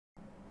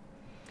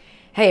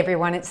Hey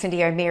everyone, it's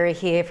Cyndi O'Meara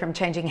here from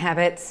Changing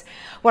Habits.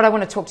 What I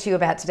want to talk to you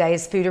about today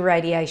is food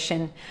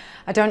irradiation.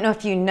 I don't know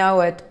if you know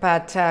it,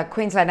 but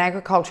Queensland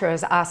Agriculture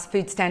has asked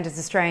Food Standards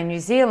Australia and New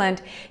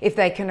Zealand if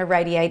they can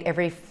irradiate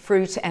every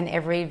fruit and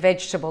every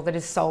vegetable that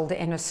is sold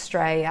in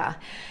Australia.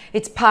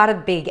 It's part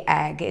of big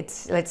ag.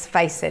 Let's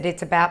face it,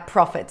 it's about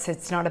profits.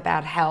 It's not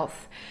about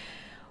health.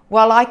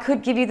 While I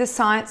could give you the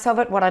science of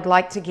it, what I'd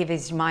like to give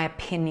is my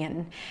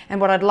opinion. And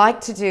what I'd like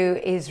to do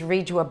is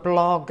read you a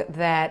blog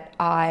that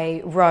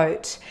I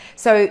wrote.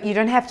 So you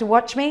don't have to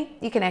watch me,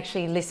 you can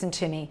actually listen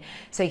to me.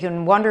 So you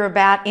can wander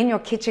about in your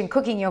kitchen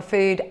cooking your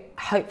food,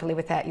 hopefully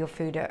without your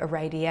food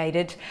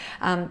irradiated.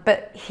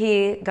 But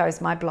here goes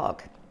my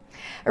blog.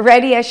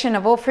 Irradiation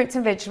of all fruits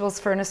and vegetables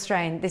for an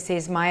Australian. This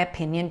is my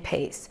opinion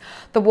piece.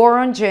 The war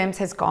on germs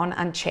has gone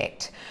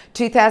unchecked.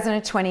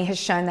 2020 has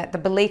shown that the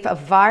belief of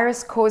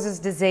virus causes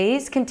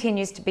disease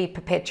continues to be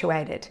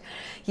perpetuated.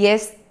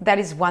 Yes, that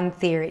is one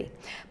theory,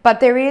 but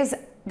there is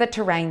the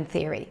terrain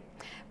theory,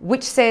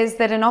 which says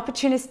that an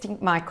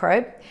opportunistic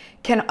microbe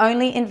can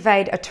only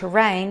invade a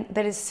terrain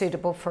that is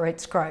suitable for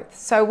its growth.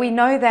 So we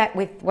know that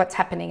with what's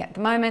happening at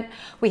the moment,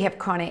 we have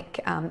chronic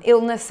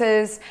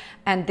illnesses,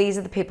 and these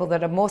are the people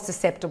that are more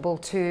susceptible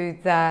to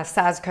the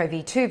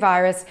SARS-CoV-2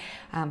 virus,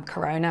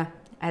 corona,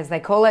 as they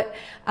call it,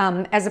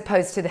 as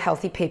opposed to the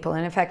healthy people.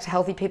 And in fact,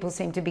 healthy people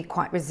seem to be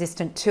quite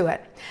resistant to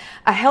it.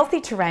 A healthy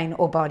terrain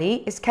or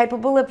body is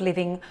capable of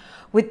living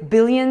with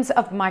billions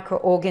of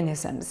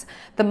microorganisms.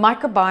 The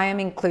microbiome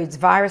includes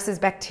viruses,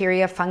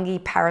 bacteria, fungi,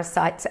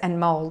 parasites, and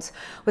molds,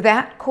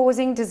 without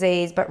causing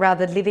disease, but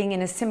rather living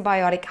in a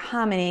symbiotic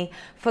harmony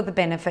for the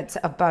benefits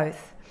of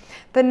both.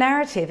 The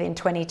narrative in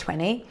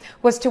 2020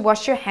 was to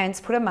wash your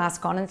hands, put a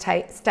mask on, and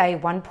stay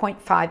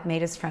 1.5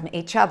 meters from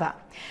each other.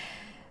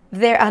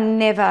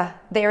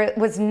 There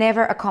was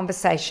never a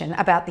conversation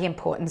about the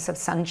importance of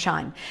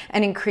sunshine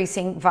and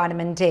increasing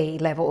vitamin D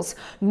levels,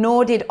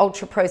 nor did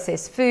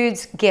ultra-processed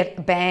foods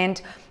get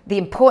banned. The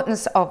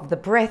importance of the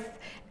breath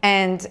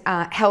and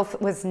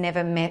health was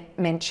never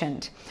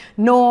mentioned,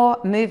 nor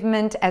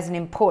movement as an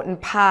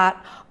important part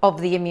of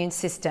the immune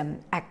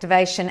system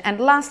activation. And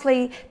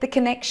lastly, the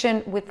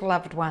connection with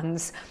loved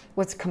ones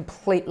was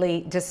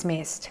completely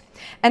dismissed.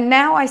 And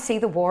now I see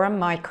the war on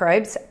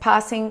microbes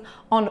passing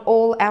on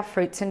all our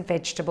fruits and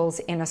vegetables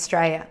in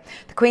Australia.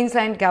 The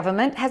Queensland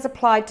government has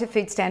applied to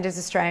Food Standards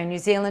Australia and New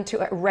Zealand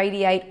to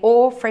irradiate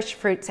all fresh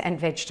fruits and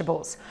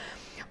vegetables.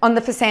 On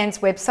the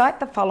FSANZ website,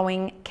 the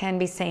following can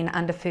be seen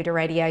under food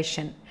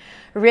irradiation.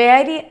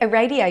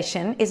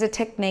 Irradiation is a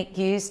technique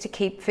used to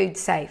keep food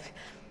safe.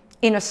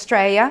 In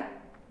Australia,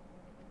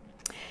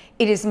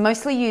 it is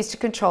mostly used to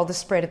control the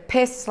spread of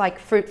pests like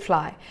fruit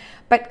fly,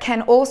 but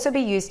can also be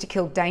used to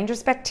kill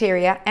dangerous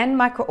bacteria and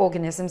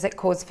microorganisms that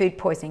cause food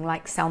poisoning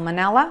like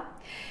Salmonella,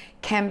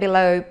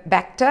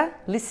 Campylobacter,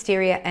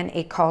 Listeria, and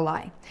E.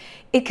 coli.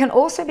 It can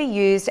also be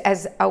used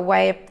as a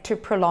way to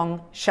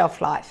prolong shelf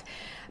life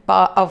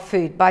of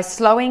food by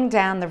slowing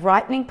down the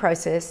ripening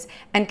process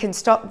and can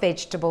stop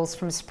vegetables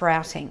from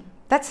sprouting.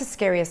 That's the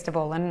scariest of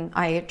all, and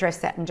I address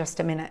that in just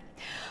a minute.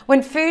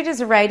 When food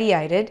is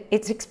irradiated,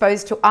 it's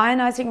exposed to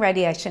ionizing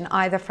radiation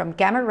either from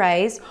gamma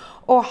rays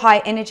or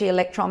high energy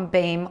electron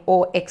beam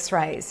or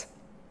X-rays.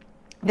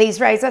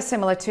 These rays are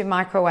similar to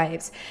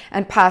microwaves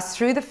and pass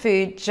through the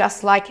food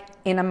just like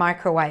in a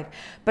microwave,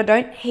 but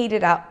don't heat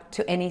it up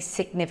to any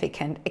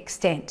significant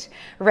extent.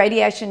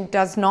 Radiation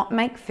does not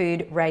make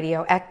food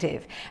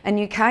radioactive, and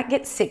you can't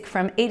get sick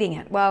from eating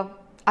it. Well,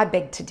 I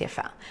beg to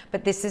differ,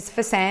 but this is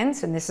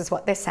FSANZ and this is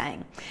what they're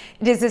saying.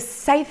 It is as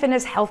safe and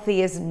as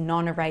healthy as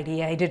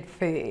non-irradiated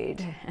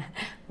food.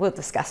 We'll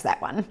discuss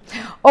that one.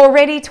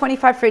 Already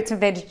 25 fruits and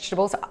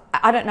vegetables,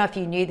 I don't know if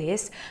you knew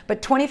this,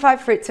 but 25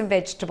 fruits and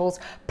vegetables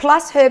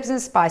plus herbs and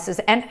spices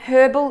and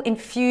herbal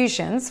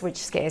infusions, which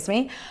scares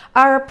me,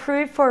 are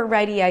approved for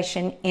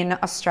irradiation in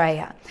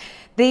Australia.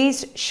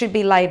 These should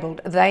be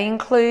labelled. They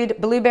include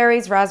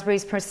blueberries,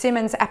 raspberries,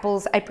 persimmons,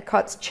 apples,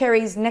 apricots,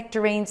 cherries,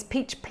 nectarines,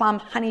 peach, plum,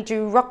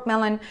 honeydew, rock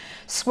melon,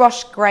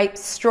 squash,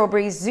 grapes,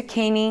 strawberries,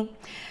 zucchini,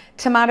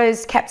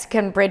 tomatoes,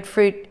 capsicum,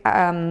 breadfruit,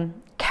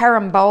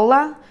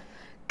 carambola,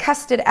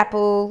 custard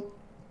apple,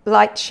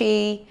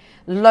 lychee,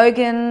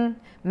 logan,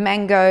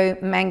 mango,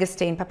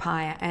 mangosteen,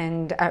 papaya,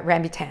 and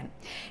rambutan.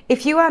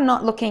 If you are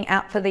not looking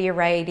out for the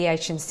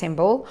irradiation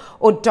symbol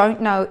or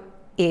don't know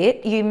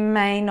it, you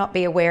may not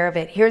be aware of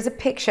it. Here's a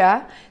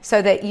picture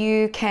so that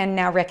you can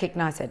now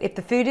recognize it. If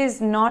the food is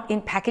not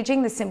in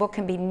packaging, the symbol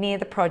can be near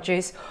the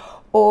produce,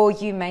 or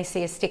you may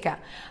see a sticker.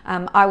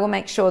 I will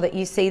make sure that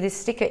you see this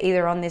sticker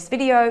either on this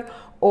video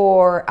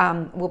or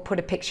we'll put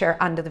a picture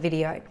under the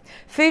video.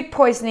 Food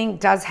poisoning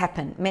does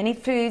happen. Many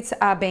foods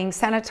are being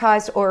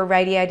sanitized or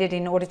irradiated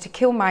in order to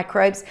kill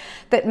microbes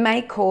that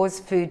may cause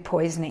food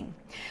poisoning.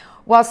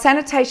 While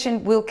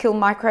sanitation will kill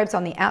microbes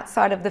on the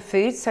outside of the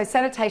food, so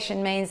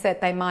sanitation means that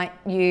they might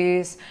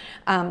use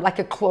like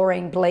a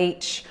chlorine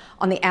bleach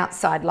on the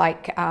outside,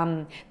 like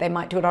they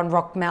might do it on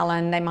rock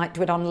melon, they might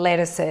do it on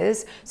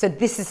lettuces. So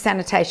this is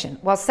sanitation.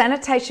 While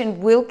sanitation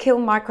will kill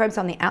microbes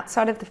on the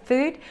outside of the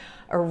food,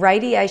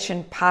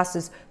 irradiation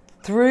passes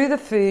through the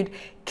food,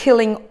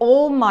 killing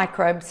all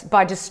microbes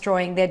by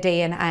destroying their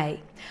DNA.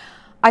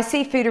 I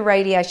see food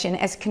irradiation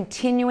as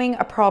continuing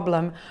a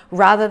problem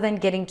rather than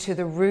getting to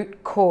the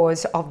root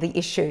cause of the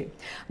issue.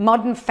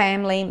 Modern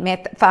farming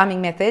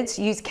methods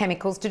use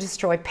chemicals to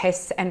destroy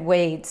pests and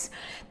weeds.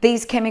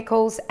 These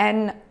chemicals,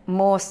 and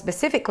more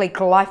specifically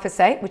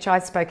glyphosate, which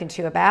I've spoken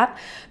to you about,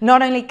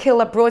 not only kill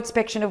a broad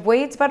spectrum of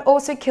weeds, but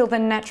also kill the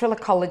natural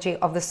ecology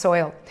of the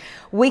soil,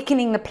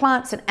 weakening the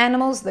plants and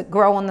animals that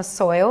grow on the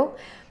soil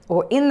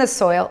or in the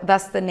soil,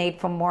 thus the need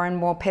for more and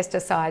more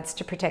pesticides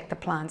to protect the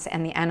plants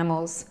and the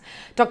animals.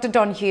 Dr.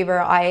 Don Huber,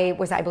 I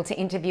was able to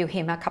interview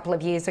him a couple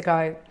of years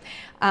ago,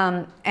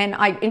 and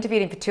I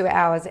interviewed him for 2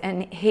 hours,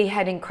 and he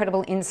had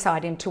incredible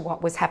insight into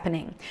what was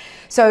happening.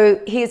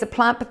 So he is a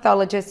plant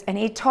pathologist, and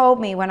he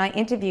told me when I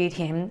interviewed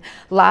him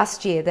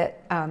last year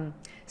that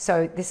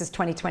so this is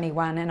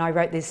 2021, and I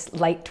wrote this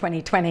late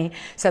 2020,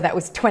 so that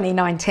was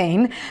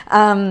 2019,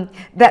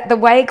 that the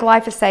way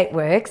glyphosate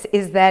works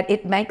is that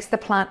it makes the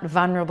plant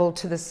vulnerable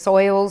to the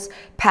soil's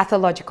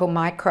pathological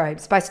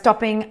microbes by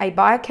stopping a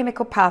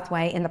biochemical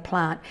pathway in the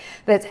plant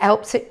that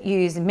helps it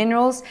use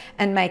minerals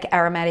and make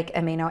aromatic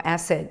amino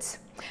acids,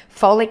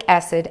 folic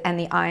acid, and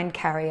the iron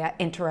carrier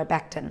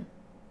enterobactin.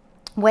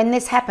 When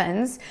this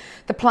happens,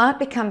 the plant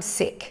becomes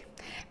sick.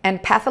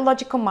 And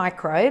pathological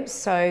microbes,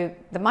 so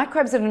the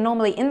microbes that are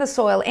normally in the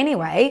soil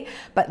anyway,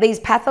 but these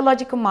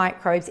pathological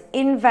microbes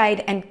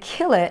invade and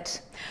kill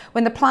it.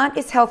 When the plant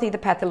is healthy, the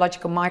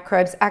pathological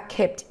microbes are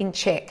kept in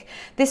check.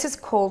 This is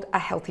called a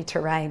healthy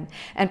terrain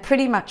and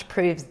pretty much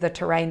proves the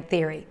terrain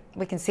theory.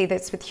 We can see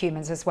this with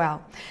humans as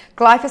well.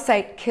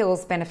 Glyphosate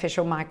kills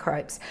beneficial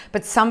microbes,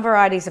 but some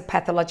varieties of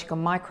pathological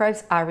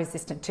microbes are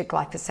resistant to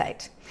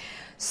glyphosate.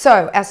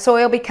 So our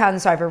soil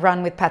becomes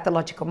overrun with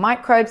pathological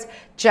microbes,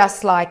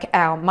 just like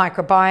our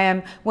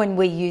microbiome when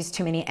we use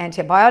too many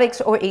antibiotics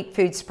or eat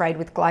food sprayed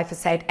with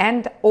glyphosate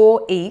and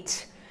or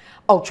eat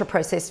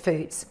ultra-processed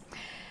foods.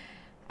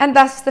 And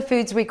thus the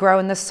foods we grow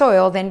in the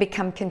soil then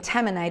become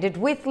contaminated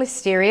with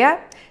listeria,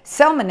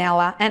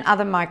 salmonella, and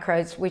other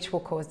microbes which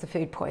will cause the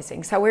food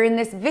poisoning. So we're in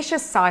this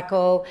vicious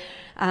cycle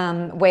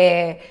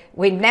where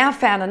we've now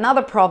found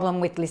another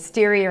problem with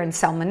listeria and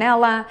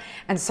salmonella,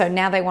 and so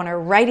now they want to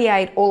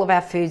irradiate all of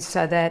our foods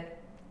so that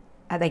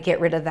they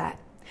get rid of that.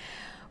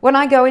 When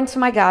I go into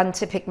my garden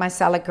to pick my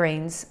salad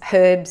greens,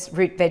 herbs,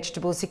 root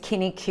vegetables,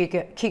 zucchini,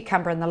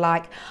 cucumber and the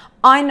like,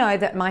 I know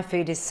that my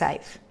food is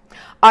safe.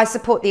 I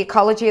support the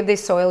ecology of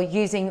this soil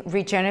using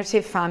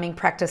regenerative farming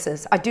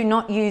practices. I do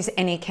not use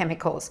any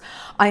chemicals.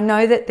 I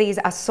know that these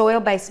are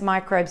soil-based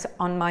microbes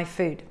on my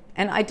food.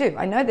 And I do.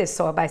 I know there's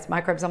soil-based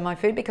microbes on my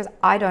food because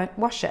I don't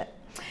wash it.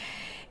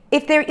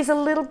 If there is a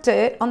little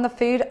dirt on the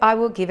food, I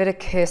will give it a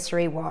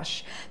cursory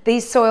wash.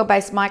 These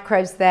soil-based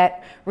microbes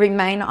that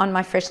remain on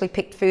my freshly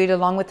picked food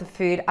along with the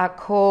food are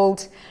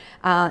called,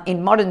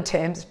 in modern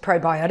terms,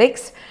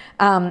 probiotics.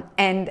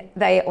 And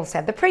they also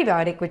have the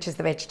prebiotic, which is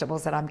the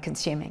vegetables that I'm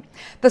consuming.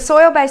 The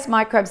soil-based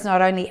microbes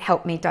not only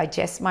help me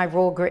digest my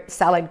raw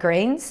salad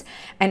greens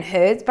and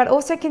herbs, but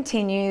also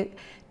continue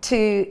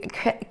to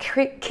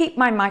keep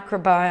my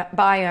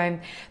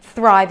microbiome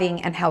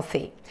thriving and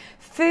healthy.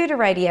 Food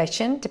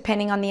irradiation,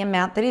 depending on the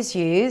amount that is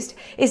used,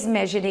 is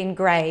measured in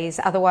grays,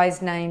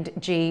 otherwise named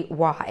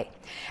GY,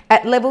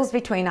 at levels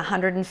between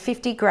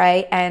 150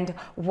 gray and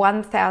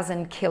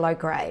 1,000 kilo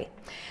gray.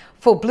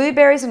 For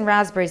blueberries and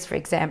raspberries, for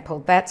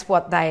example, that's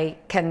what they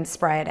can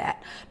spray it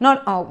at.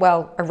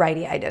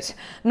 Irradiate it.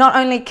 Not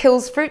only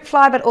kills fruit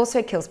fly, but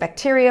also kills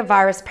bacteria,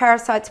 virus,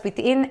 parasites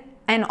within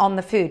and on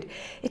the food.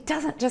 It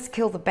doesn't just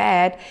kill the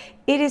bad,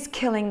 it is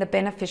killing the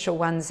beneficial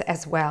ones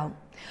as well.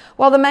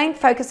 While the main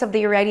focus of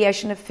the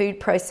irradiation of food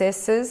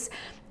processes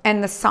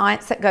and the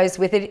science that goes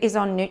with it is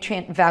on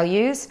nutrient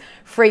values,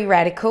 free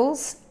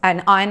radicals,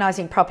 and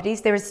ionizing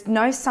properties, there is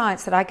no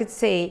science that I could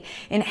see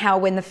in how,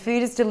 when the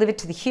food is delivered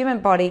to the human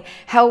body,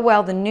 how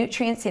well the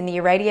nutrients in the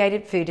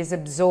irradiated food is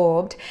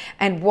absorbed,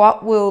 and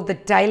what will the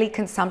daily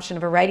consumption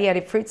of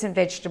irradiated fruits and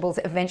vegetables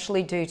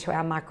eventually do to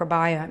our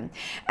microbiome,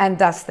 and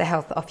thus the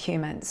health of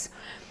humans.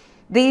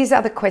 These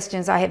are the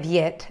questions I have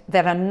yet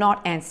that are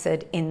not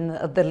answered in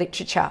the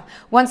literature.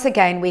 Once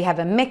again, we have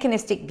a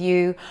mechanistic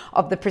view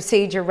of the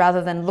procedure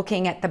rather than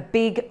looking at the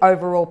big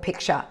overall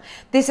picture.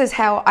 This is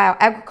how our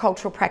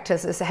agricultural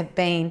practices have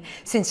been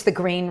since the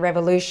Green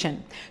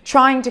Revolution,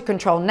 trying to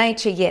control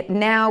nature, yet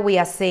now we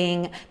are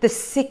seeing the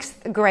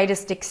 6th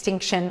greatest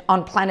extinction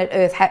on planet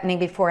Earth happening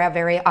before our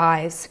very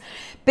eyes.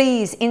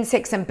 Bees,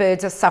 insects and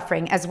birds are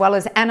suffering, as well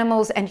as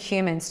animals and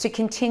humans. To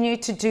continue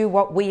to do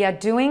what we are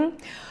doing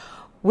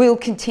will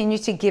continue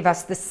to give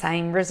us the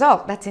same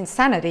result. That's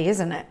insanity,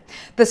 isn't it?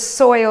 The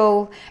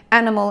soil,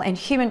 animal and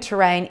human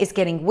terrain is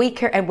getting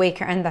weaker and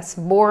weaker, and thus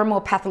more and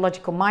more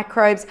pathological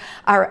microbes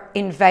are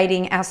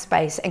invading our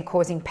space and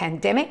causing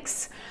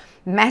pandemics,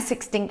 mass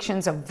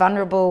extinctions of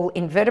vulnerable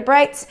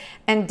invertebrates,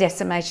 and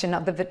decimation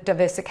of the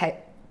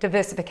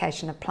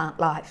diversification of plant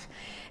life.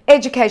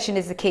 Education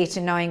is the key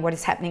to knowing what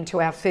is happening to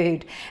our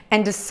food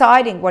and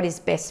deciding what is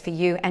best for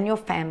you and your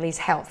family's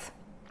health.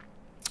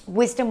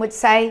 Wisdom would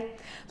say,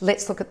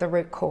 let's look at the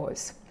root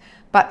cause.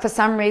 But for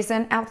some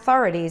reason, our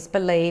authorities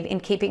believe in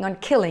keeping on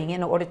killing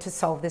in order to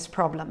solve this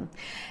problem.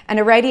 An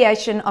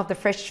irradiation of the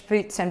fresh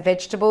fruits and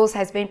vegetables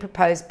has been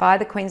proposed by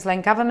the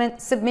Queensland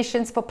Government.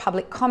 Submissions for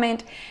public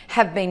comment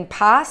have been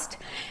passed.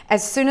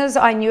 As soon as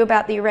I knew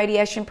about the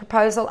irradiation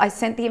proposal, I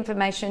sent the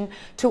information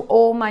to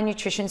all my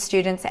nutrition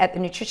students at the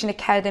Nutrition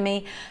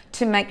Academy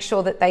to make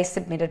sure that they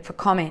submitted for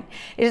comment.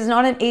 It is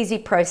not an easy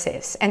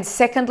process. And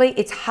secondly,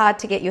 it's hard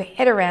to get your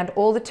head around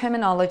all the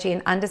terminology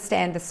and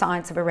understand the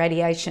science of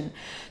irradiation.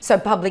 So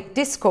public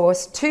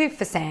discourse too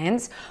for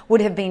SANS would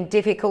have been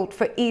difficult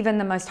for even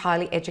the most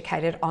highly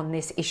educated on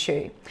this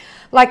issue.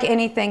 Like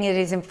anything, it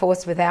is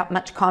enforced without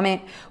much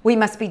comment. We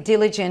must be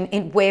diligent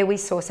in where we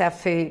source our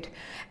food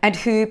and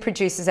who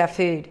produces our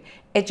food.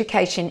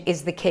 Education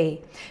is the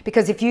key,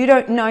 because if you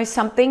don't know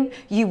something,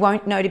 you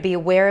won't know to be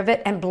aware of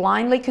it and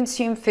blindly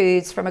consume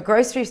foods from a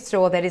grocery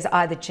store that is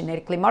either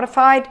genetically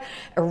modified,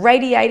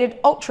 irradiated,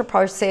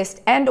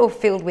 ultra-processed, and or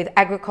filled with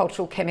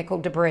agricultural chemical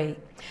debris.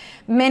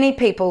 Many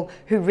people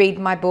who read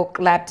my book,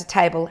 Lab to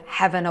Table,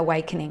 have an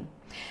awakening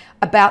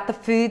about the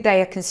food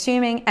they are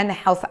consuming and the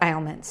health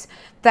ailments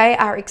they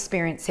are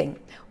experiencing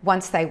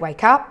once they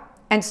wake up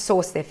and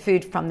source their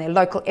food from their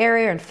local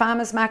area and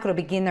farmers market or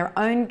begin their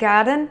own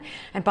garden.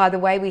 And by the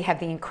way, we have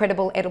the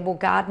incredible edible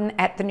garden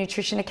at the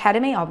Nutrition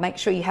Academy. I'll make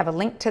sure you have a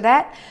link to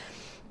that.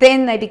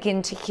 Then they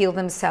begin to heal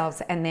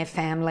themselves and their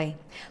family.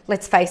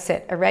 Let's face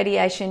it,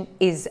 irradiation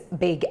is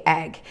big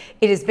ag.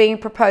 It is being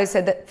proposed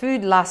so that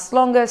food lasts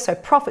longer, so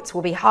profits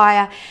will be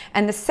higher.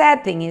 And the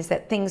sad thing is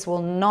that things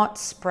will not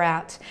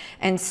sprout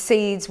and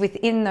seeds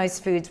within those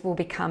foods will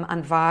become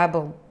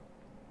unviable.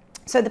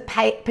 So the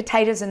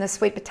potatoes and the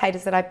sweet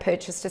potatoes that I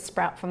purchased to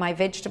sprout for my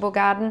vegetable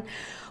garden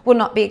will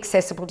not be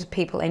accessible to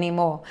people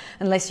anymore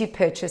unless you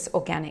purchase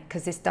organic,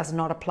 because this does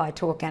not apply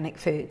to organic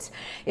foods.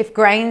 If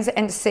grains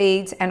and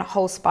seeds and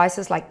whole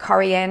spices like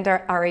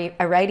coriander are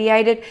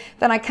irradiated,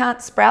 then I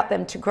can't sprout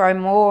them to grow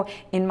more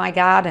in my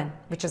garden,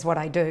 which is what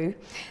I do.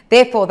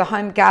 Therefore, the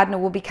home gardener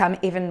will become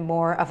even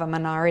more of a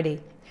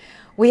minority.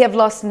 We have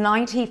lost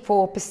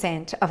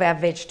 94% of our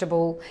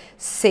vegetable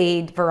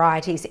seed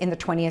varieties in the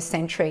 20th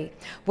century.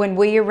 When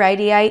we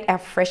irradiate our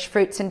fresh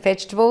fruits and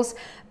vegetables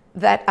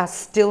that are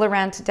still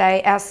around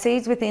today, our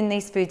seeds within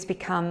these foods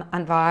become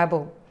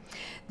unviable.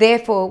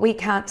 Therefore, we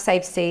can't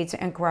save seeds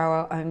and grow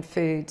our own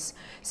foods.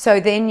 So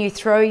when you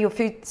throw your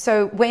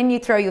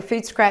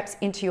food scraps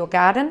into your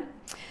garden,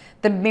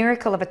 the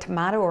miracle of a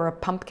tomato or a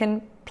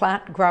pumpkin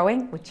plant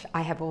growing, which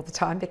I have all the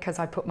time because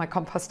I put my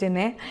compost in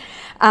there,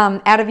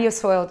 out of your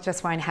soil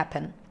just won't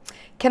happen.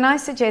 Can I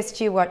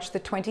suggest you watch the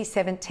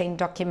 2017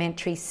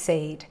 documentary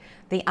Seed,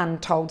 The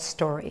Untold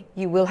Story?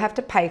 You will have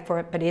to pay for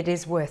it, but it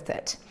is worth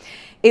it.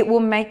 It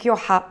will make your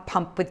heart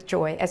pump with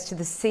joy as to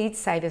the seed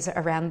savers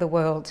around the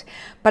world,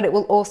 but it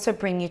will also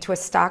bring you to a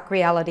stark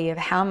reality of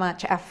how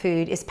much our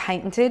food is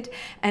patented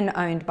and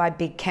owned by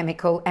big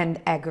chemical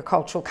and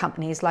agricultural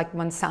companies like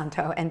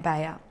Monsanto and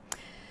Bayer.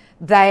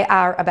 They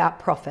are about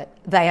profit.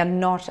 They are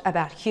not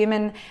about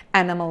human,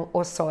 animal,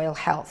 or soil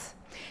health.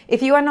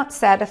 If you are not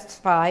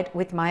satisfied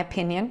with my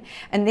opinion,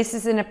 and this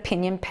is an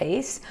opinion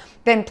piece,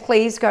 then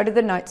please go to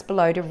the notes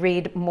below to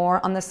read more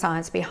on the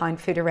science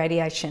behind food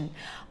irradiation.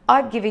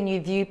 I've given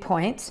you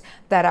viewpoints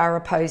that are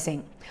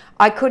opposing.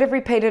 I could have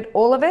repeated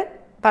all of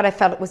it, but I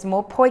felt it was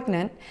more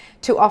poignant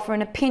to offer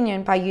an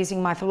opinion by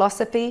using my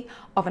philosophy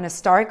of an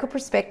historical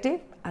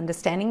perspective,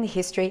 understanding the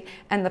history,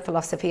 and the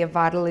philosophy of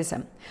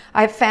vitalism.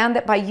 I have found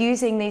that by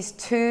using these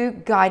two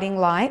guiding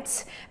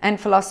lights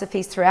and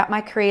philosophies throughout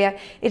my career,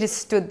 it has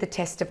stood the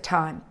test of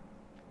time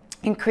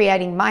in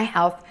creating my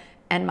health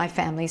and my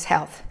family's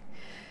health.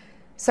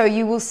 So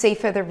you will see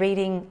further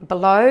reading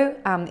below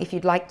if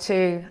you'd like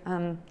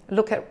to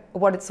look at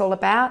what it's all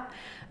about.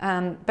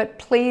 But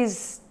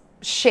please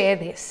share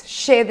this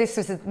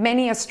with as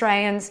many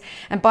Australians.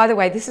 And by the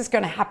way, this is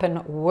going to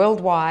happen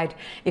worldwide.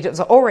 It is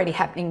already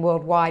happening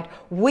worldwide.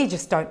 We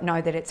just don't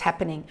know that it's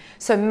happening.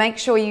 So make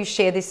sure you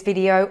share this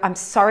video. I'm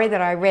sorry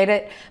that I read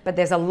it, but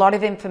there's a lot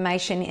of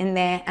information in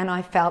there, and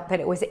I felt that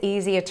it was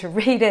easier to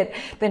read it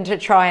than to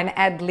try and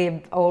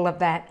ad-lib all of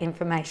that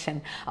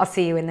information. I'll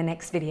see you in the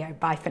next video.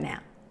 Bye for now.